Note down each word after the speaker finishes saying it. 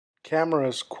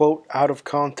Cameras quote out of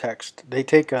context. They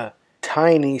take a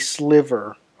tiny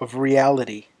sliver of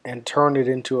reality and turn it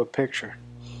into a picture.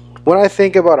 When I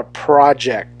think about a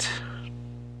project,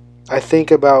 I think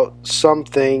about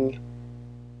something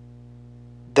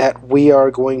that we are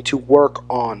going to work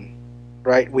on,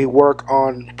 right? We work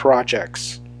on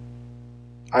projects.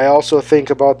 I also think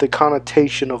about the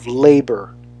connotation of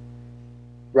labor,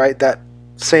 right? That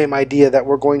same idea that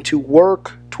we're going to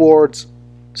work towards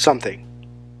something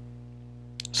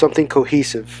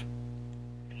cohesive.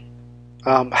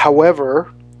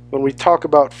 However, when we talk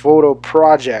about photo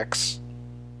projects,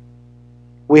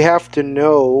 we have to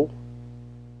know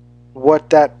what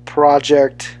that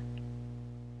project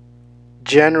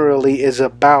generally is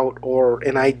about, or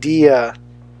an idea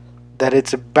that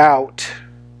it's about,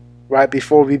 right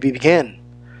before we begin.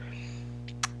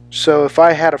 So if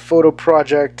I had a photo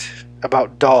project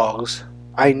about dogs,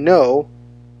 I know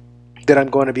that I'm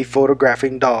going to be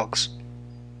photographing dogs.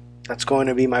 That's going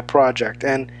to be my project.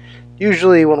 And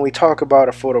usually when we talk about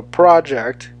a photo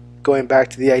project, going back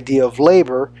to the idea of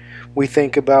labor, we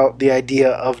think about the idea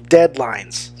of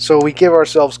deadlines. So we give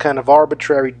ourselves kind of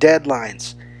arbitrary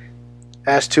deadlines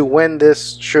as to when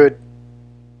this should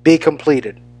be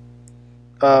completed.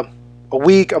 A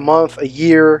week, a month, a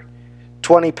year,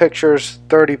 20 pictures,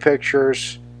 30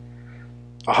 pictures,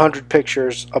 100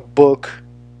 pictures, a book,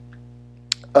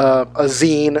 a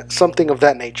zine, something of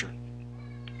that nature.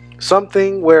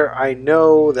 Something where I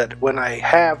know that when I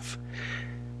have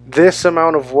this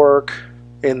amount of work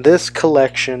in this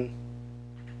collection,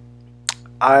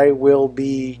 I will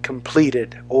be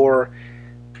completed, or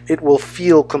it will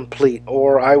feel complete,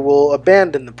 or I will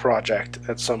abandon the project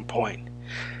at some point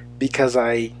because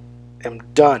I am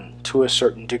done to a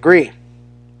certain degree.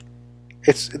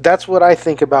 That's what I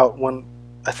think about when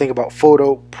I think about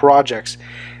photo projects.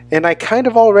 And I kind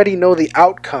of already know the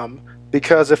outcome,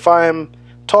 because if I'm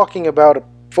talking about a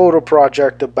photo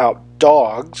project about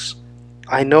dogs,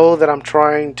 I know that I'm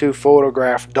trying to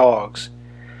photograph dogs,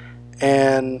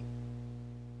 and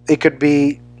it could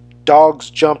be dogs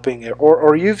jumping,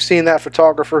 or you've seen that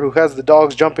photographer who has the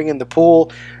dogs jumping in the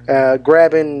pool,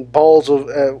 grabbing balls of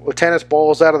tennis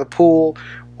balls out of the pool,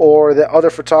 or the other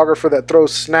photographer that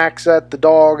throws snacks at the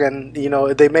dog, and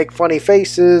they make funny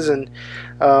faces, and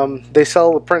they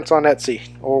sell the prints on Etsy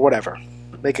or whatever,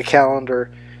 make a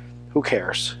calendar. Who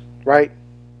cares, right?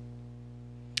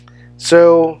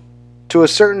 So to a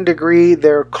certain degree,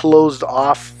 they're closed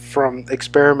off from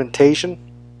experimentation,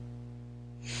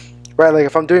 right? Like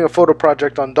if I'm doing a photo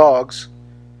project on dogs,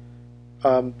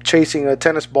 chasing a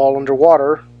tennis ball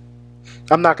underwater,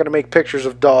 I'm not going to make pictures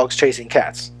of dogs chasing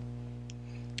cats.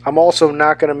 I'm also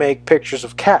not going to make pictures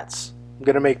of cats. I'm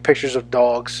going to make pictures of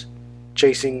dogs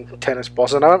chasing tennis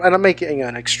balls. And I'm making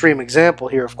an extreme example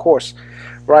here, of course,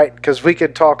 right? Because we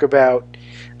could talk about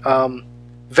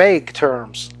vague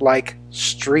terms like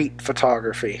street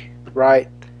photography, right?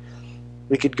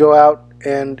 We could go out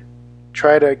and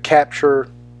try to capture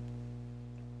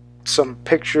some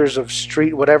pictures of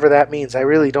street, whatever that means. I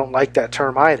really don't like that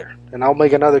term either, and I'll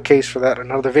make another case for that in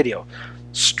another video.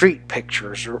 Street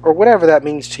pictures, or whatever that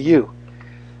means to you.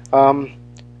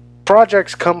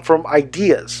 Projects come from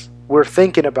ideas. We're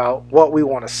thinking about what we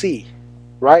want to see,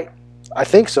 right? I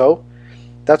think so.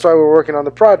 That's why we're working on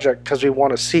the project, because we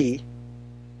want to see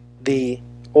the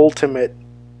ultimate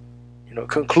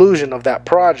conclusion of that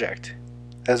project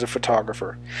as a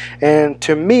photographer. And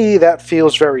to me, that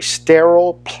feels very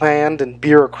sterile, planned, and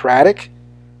bureaucratic.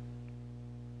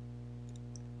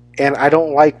 And I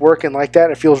don't like working like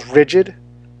that. It feels rigid.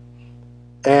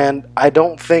 And I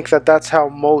don't think that that's how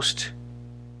most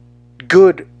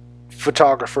good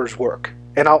photographers work.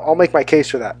 And I'll make my case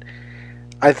for that.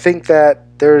 I think that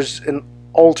there's an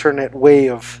alternate way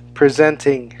of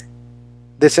presenting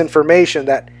this information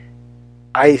that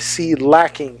I see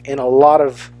lacking in a lot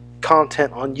of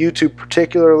content on YouTube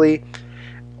particularly,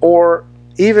 or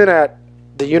even at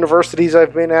the universities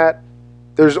I've been at.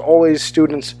 There's always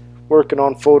students working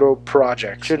on photo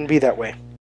projects. Shouldn't be that way.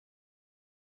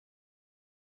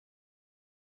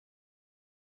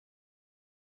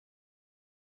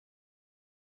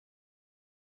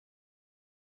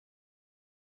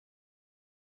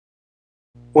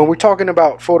 When we're talking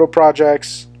about photo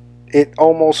projects, it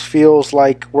almost feels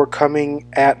like we're coming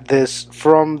at this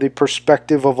from the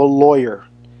perspective of a lawyer,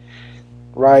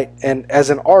 right? And as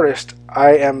an artist,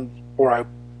 I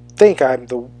think I'm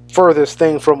the furthest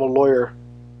thing from a lawyer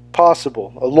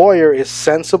possible. A lawyer is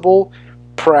sensible,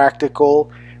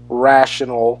 practical,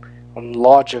 rational, and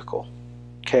logical.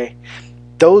 Okay?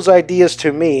 Those ideas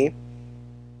to me,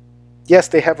 yes,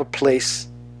 they have a place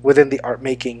within the art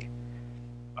making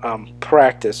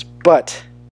practice, but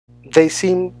they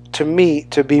seem to me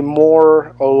to be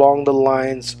more along the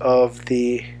lines of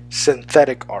the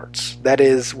synthetic arts. That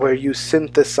is, where you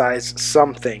synthesize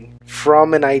something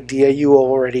from an idea you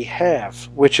already have,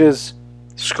 which is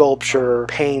sculpture,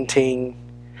 painting.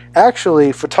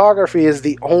 Actually, photography is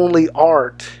the only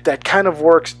art that kind of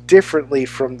works differently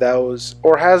from those,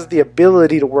 or has the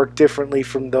ability to work differently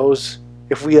from those,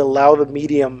 if we allow the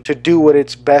medium to do what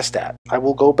it's best at. I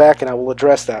will go back and I will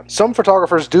address that. Some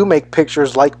photographers do make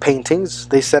pictures like paintings.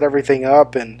 They set everything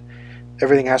up and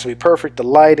everything has to be perfect. The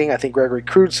lighting, I think Gregory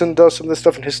Crewdson does some of this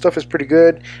stuff, and his stuff is pretty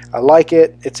good. I like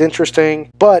it. It's interesting.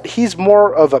 But he's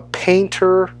more of a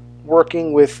painter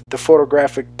working with the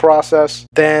photographic process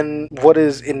than what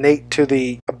is innate to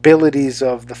the abilities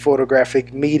of the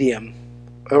photographic medium,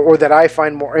 or that I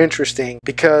find more interesting,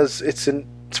 because it's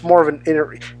more of an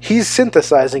inner, he's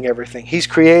synthesizing everything, he's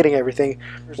creating everything,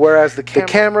 whereas the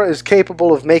camera is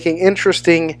capable of making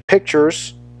interesting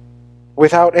pictures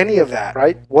without any of that,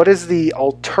 right? What is the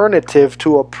alternative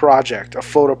to a project, a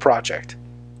photo project?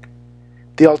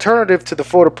 The alternative to the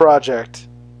photo project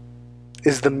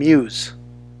is the muse,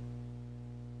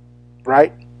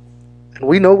 right? And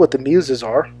we know what the muses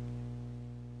are.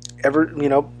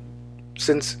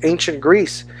 Since ancient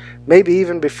Greece, maybe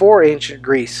even before ancient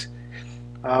Greece,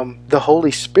 the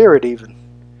Holy Spirit, even,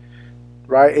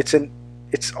 right?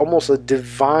 It's almost a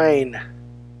divine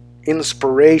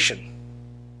inspiration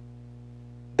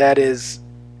that is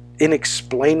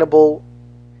inexplainable.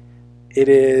 It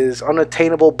is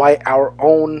unattainable by our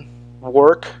own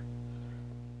work,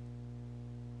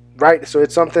 right? So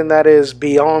it's something that is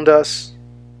beyond us,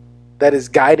 that is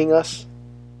guiding us.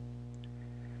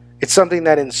 It's something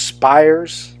that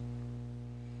inspires.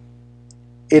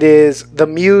 The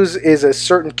muse is a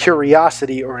certain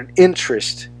curiosity or an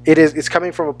interest. It's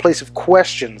coming from a place of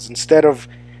questions instead of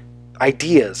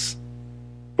ideas,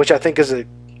 which I think is an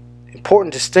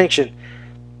important distinction.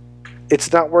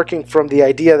 It's not working from the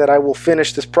idea that I will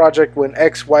finish this project when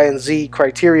X, Y, and Z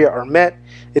criteria are met.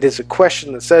 It is a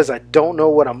question that says, I don't know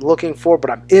what I'm looking for, but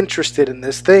I'm interested in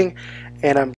this thing,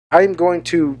 and I'm going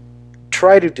to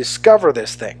try to discover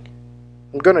this thing.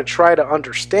 I'm going to try to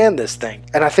understand this thing.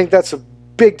 And I think that's a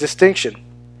big distinction.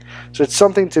 So it's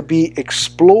something to be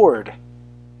explored.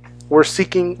 We're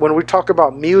seeking, when we talk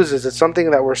about muses, it's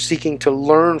something that we're seeking to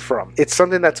learn from. It's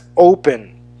something that's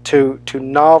open to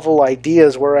novel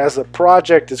ideas, whereas the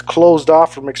project is closed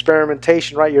off from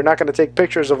experimentation, right? You're not going to take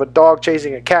pictures of a dog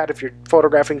chasing a cat if you're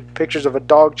photographing pictures of a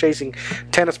dog chasing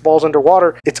tennis balls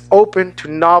underwater. It's open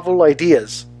to novel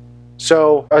ideas.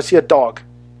 So I see a dog,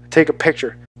 take a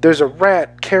picture. There's a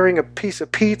rat carrying a piece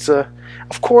of pizza.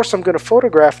 Of course I'm going to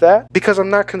photograph that, because I'm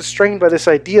not constrained by this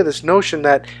idea, this notion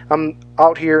that I'm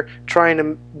out here trying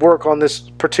to work on this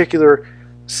particular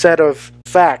set of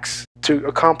facts to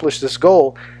accomplish this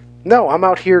goal. No, I'm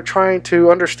out here trying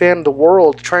to understand the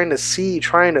world, trying to see,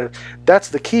 that's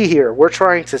the key here. We're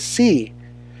trying to see,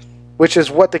 which is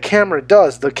what the camera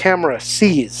does. The camera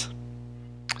sees.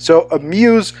 So a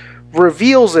muse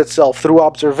reveals itself through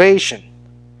observation.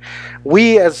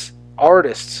 We as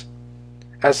artists,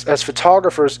 as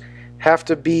photographers, have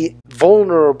to be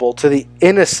vulnerable to the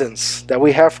innocence that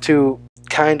we have to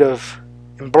kind of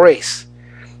embrace.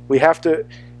 We have to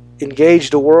engage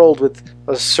the world with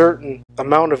a certain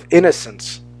amount of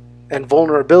innocence and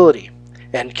vulnerability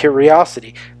and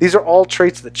curiosity. These are all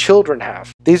traits that children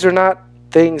have. These are not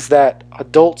things that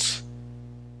adults,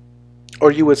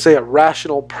 or you would say a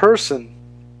rational person,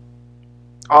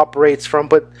 operates from.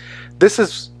 But this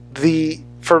is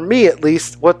for me at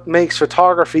least, what makes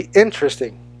photography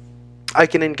interesting. I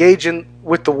can engage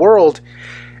with the world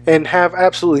and have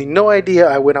absolutely no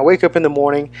idea. When I wake up in the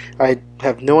morning, I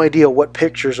have no idea what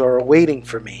pictures are awaiting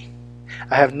for me.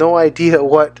 I have no idea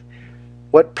what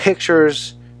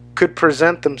pictures could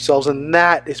present themselves, and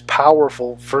that is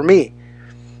powerful for me.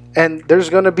 And there's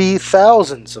going to be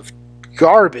thousands of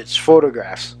garbage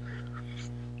photographs,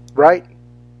 right?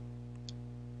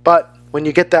 But when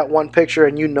you get that one picture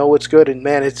and you know it's good, and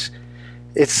man, it's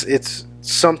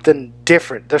something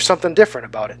different. There's something different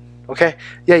about it. Okay?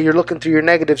 Yeah, you're looking through your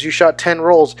negatives. You shot 10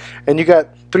 rolls and you got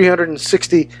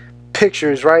 360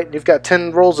 pictures, right? You've got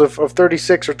 10 rolls of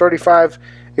 36 or 35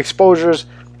 exposures,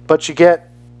 but you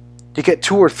get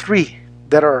 2 or 3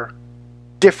 that are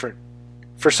different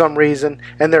for some reason,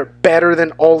 and they're better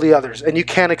than all the others, and you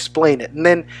can't explain it. And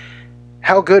then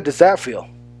how good does that feel?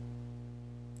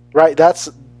 Right? That's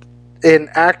an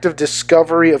act of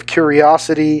discovery, of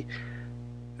curiosity,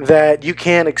 that you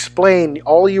can't explain.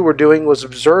 All you were doing was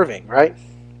observing, right?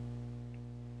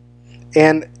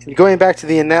 And going back to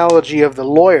the analogy of the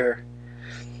lawyer,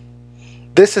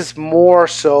 this is more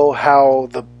so how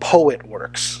the poet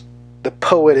works. The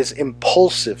poet is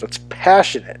impulsive, it's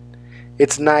passionate,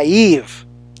 it's naive,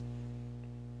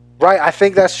 right? I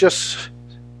think that's just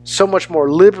so much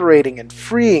more liberating and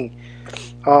freeing.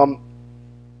 And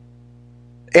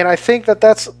I think that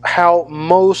that's how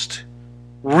most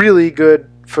really good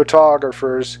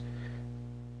photographers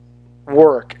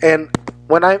work. And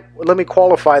let me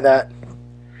qualify that.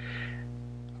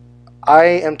 I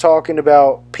am talking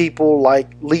about people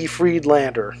like Lee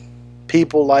Friedlander,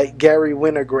 people like Gary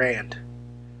Winogrand,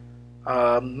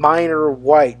 Minor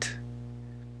White.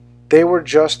 They were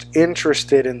just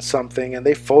interested in something and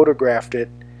they photographed it.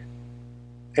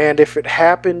 And if it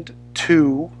happened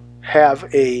to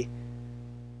have a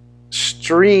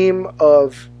stream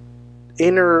of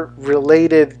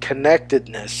interrelated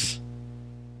connectedness,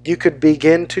 you could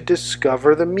begin to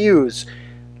discover the muse,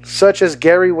 such as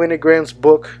Gary Winogrand's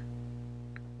book,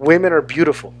 Women Are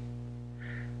Beautiful.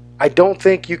 I don't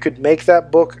think you could make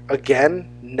that book again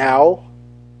now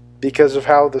because of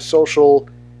how the social,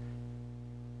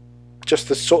 just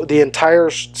the entire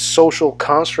social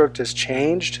construct has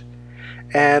changed,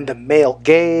 and the male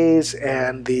gaze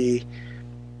and the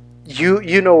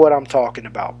you know what I'm talking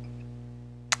about.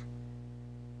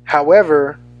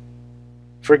 However,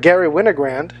 for Gary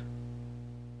Winogrand,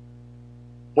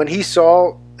 when he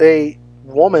saw a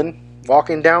woman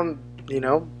walking down,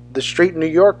 the street in New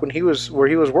York where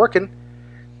he was working,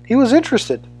 he was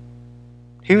interested.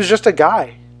 He was just a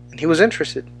guy, and he was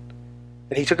interested,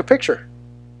 and he took a picture.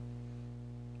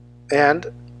 And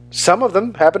some of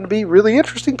them happened to be really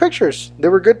interesting pictures. They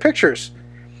were good pictures.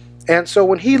 And so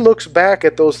when he looks back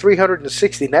at those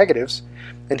 360 negatives,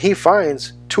 and he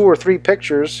finds 2 or 3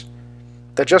 pictures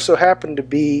that just so happen to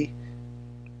be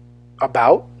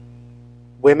about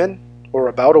women or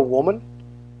about a woman,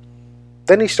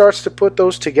 then he starts to put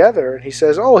those together and he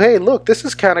says, oh, hey, look, this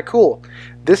is kind of cool.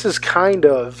 This is kind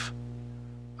of,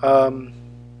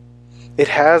 it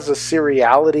has a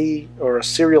seriality or a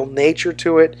serial nature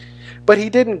to it. But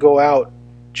he didn't go out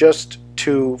just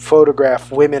to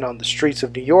photograph women on the streets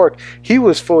of New York. He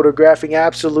was photographing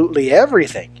absolutely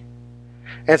everything.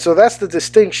 And so that's the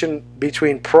distinction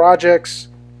between projects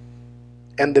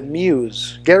and the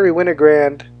muse. Gary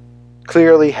Winogrand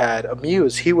clearly had a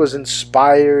muse. He was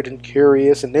inspired and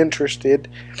curious and interested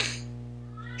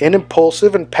and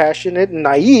impulsive and passionate and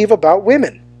naive about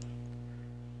women.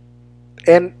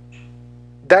 And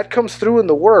that comes through in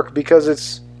the work because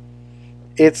it's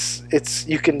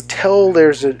you can tell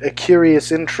there's a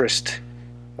curious interest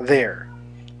there.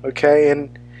 Okay?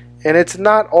 And it's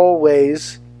not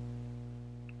always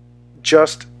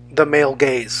just the male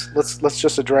gaze. Let's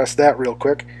just address that real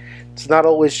quick. It's not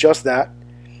always just that.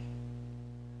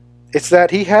 It's that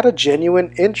he had a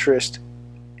genuine interest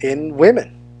in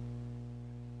women.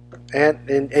 And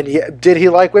did he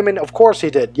like women? Of course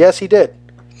he did. Yes, he did.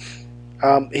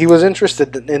 He was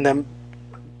interested in them,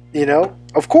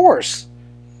 of course.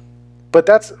 But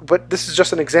this is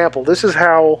just an example. This is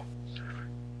how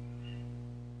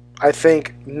I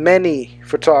think many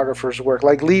photographers work.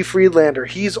 Like Lee Friedlander,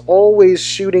 he's always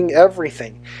shooting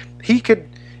everything. He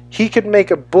could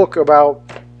make a book about,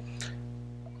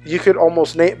 you could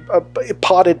almost name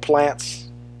potted plants,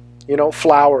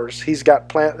 flowers. He's got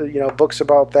books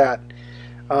about that.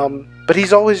 But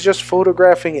he's always just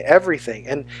photographing everything,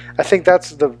 and I think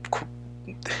that's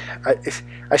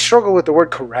I struggle with the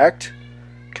word correct,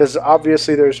 because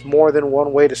obviously there's more than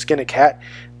one way to skin a cat,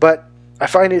 but I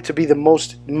find it to be the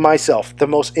most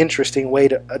interesting way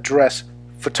to address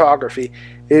photography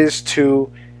is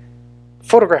to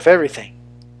photograph everything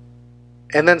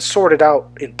and then sort it out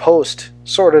in post,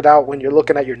 sort it out when you're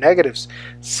looking at your negatives,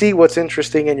 see what's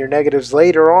interesting in your negatives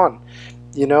later on.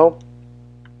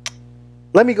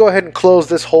 Let me go ahead and close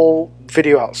this whole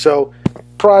video out. So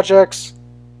projects,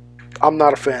 I'm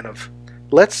not a fan of.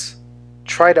 Let's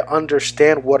try to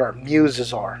understand what our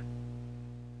muses are.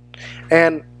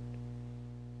 And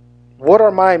what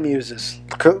are my muses?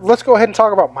 Let's go ahead and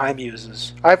talk about my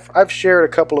muses. I've shared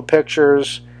a couple of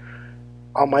pictures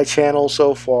on my channel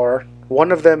so far.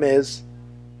 One of them is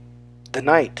the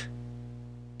night.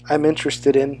 I'm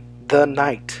interested in the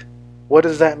night. What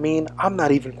does that mean? I'm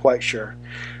not even quite sure.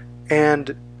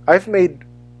 And I've made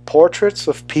portraits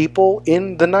of people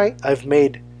in the night. I've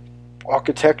made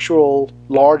architectural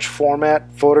large format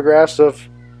photographs of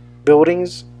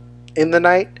buildings in the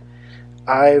night.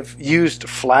 I've used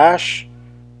flash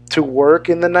to work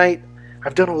in the night.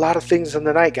 I've done a lot of things in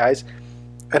the night, guys,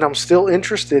 and I'm still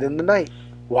interested in the night.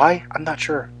 Why? I'm not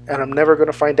sure, and I'm never going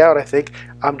to find out. I think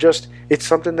it's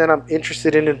something that I'm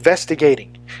interested in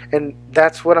investigating, and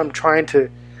that's what I'm trying to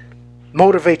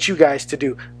motivate you guys to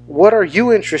do. What are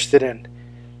you interested in,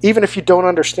 even if you don't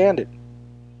understand it?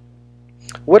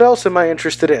 What else am I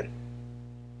interested in?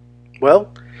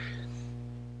 Well,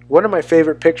 one of my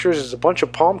favorite pictures is a bunch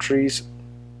of palm trees.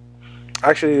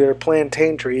 Actually, they're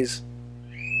plantain trees,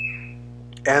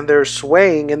 and they're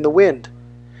swaying in the wind.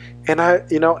 And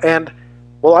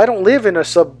well, I don't live in a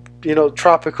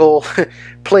tropical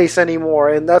place anymore,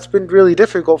 and that's been really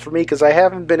difficult for me because I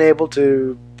haven't been able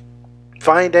to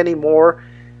find any more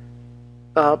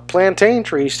plantain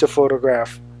trees to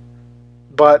photograph.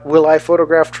 But will I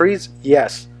photograph trees?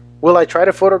 Yes. Will I try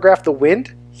to photograph the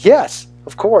wind? Yes,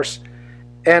 of course.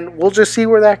 And we'll just see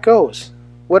where that goes.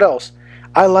 What else?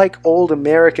 I like old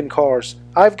American cars.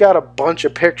 I've got a bunch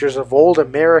of pictures of old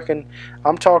American.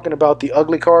 I'm talking about the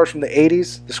ugly cars from the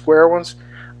 80s, the square ones.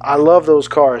 I love those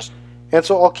cars. And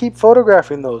so I'll keep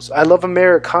photographing those. I love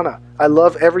Americana. I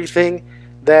love everything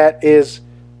that is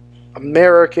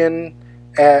American,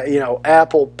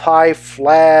 apple pie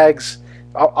flags.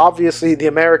 Obviously, The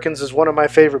Americans is one of my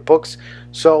favorite books.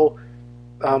 So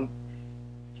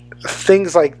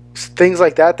things like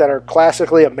that are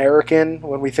classically American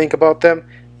when we think about them.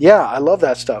 Yeah, I love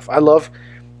that stuff. I love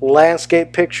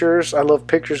landscape pictures. I love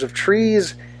pictures of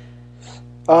trees.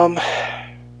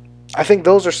 I think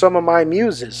those are some of my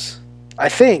muses. I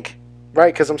think,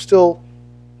 right? Because I'm still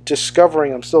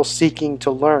discovering. I'm still seeking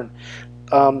to learn.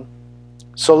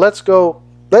 So let's go.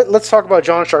 Let's talk about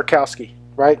John Szarkowski,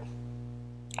 right?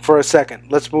 For a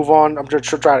second. Let's move on. I'm just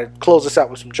trying to close this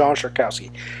out with some John Szarkowski.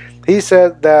 He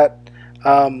said that,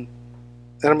 and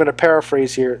I'm going to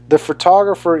paraphrase here, the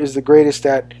photographer is the greatest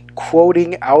at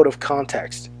quoting out of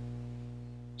context.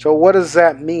 So what does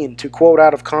that mean, to quote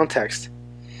out of context?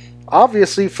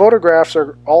 Obviously, photographs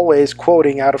are always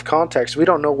quoting out of context. We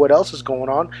don't know what else is going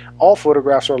on. All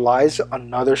photographs are lies.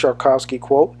 Another Szarkowski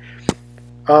quote.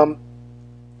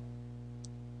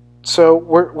 So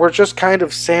we're just kind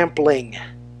of sampling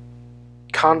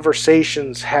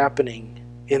conversations happening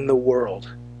in the world.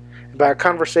 And by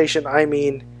conversation, I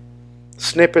mean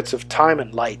snippets of time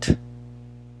and light.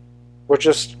 We're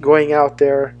just going out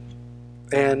there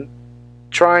and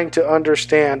trying to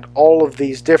understand all of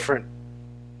these different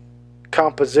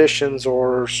compositions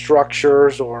or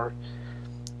structures, or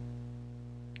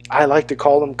I like to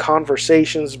call them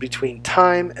conversations between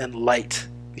time and light,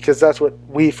 because that's what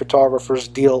we photographers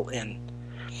deal in.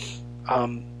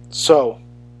 So,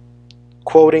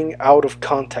 quoting out of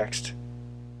context.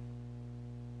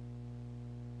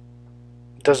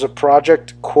 Does a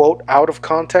project quote out of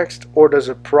context, or does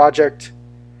a project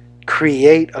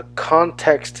create a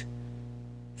context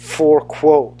for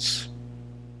quotes?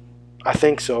 I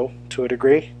think so, to a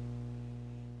degree.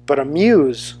 But a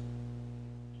muse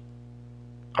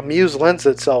lends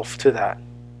itself to that.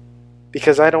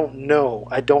 Because I don't know,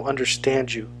 I don't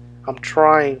understand you. I'm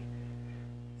trying.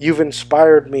 You've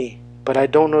inspired me, but I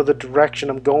don't know the direction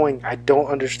I'm going. I don't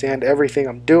understand everything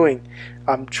I'm doing.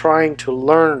 I'm trying to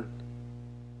learn.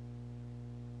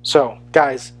 So,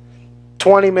 guys,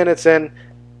 20 minutes in.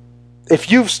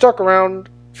 If you've stuck around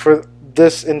for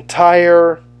this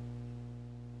entire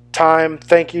time,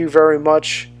 thank you very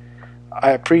much.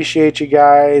 I appreciate you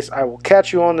guys. I will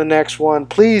catch you on the next one.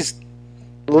 Please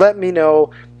let me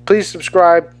know. Please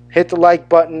subscribe, hit the like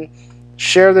button,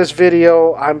 share this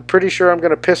video. I'm pretty sure I'm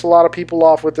going to piss a lot of people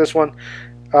off with this one.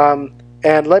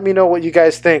 And let me know what you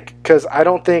guys think, because I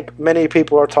don't think many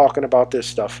people are talking about this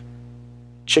stuff.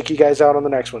 Check you guys out on the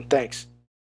next one. Thanks.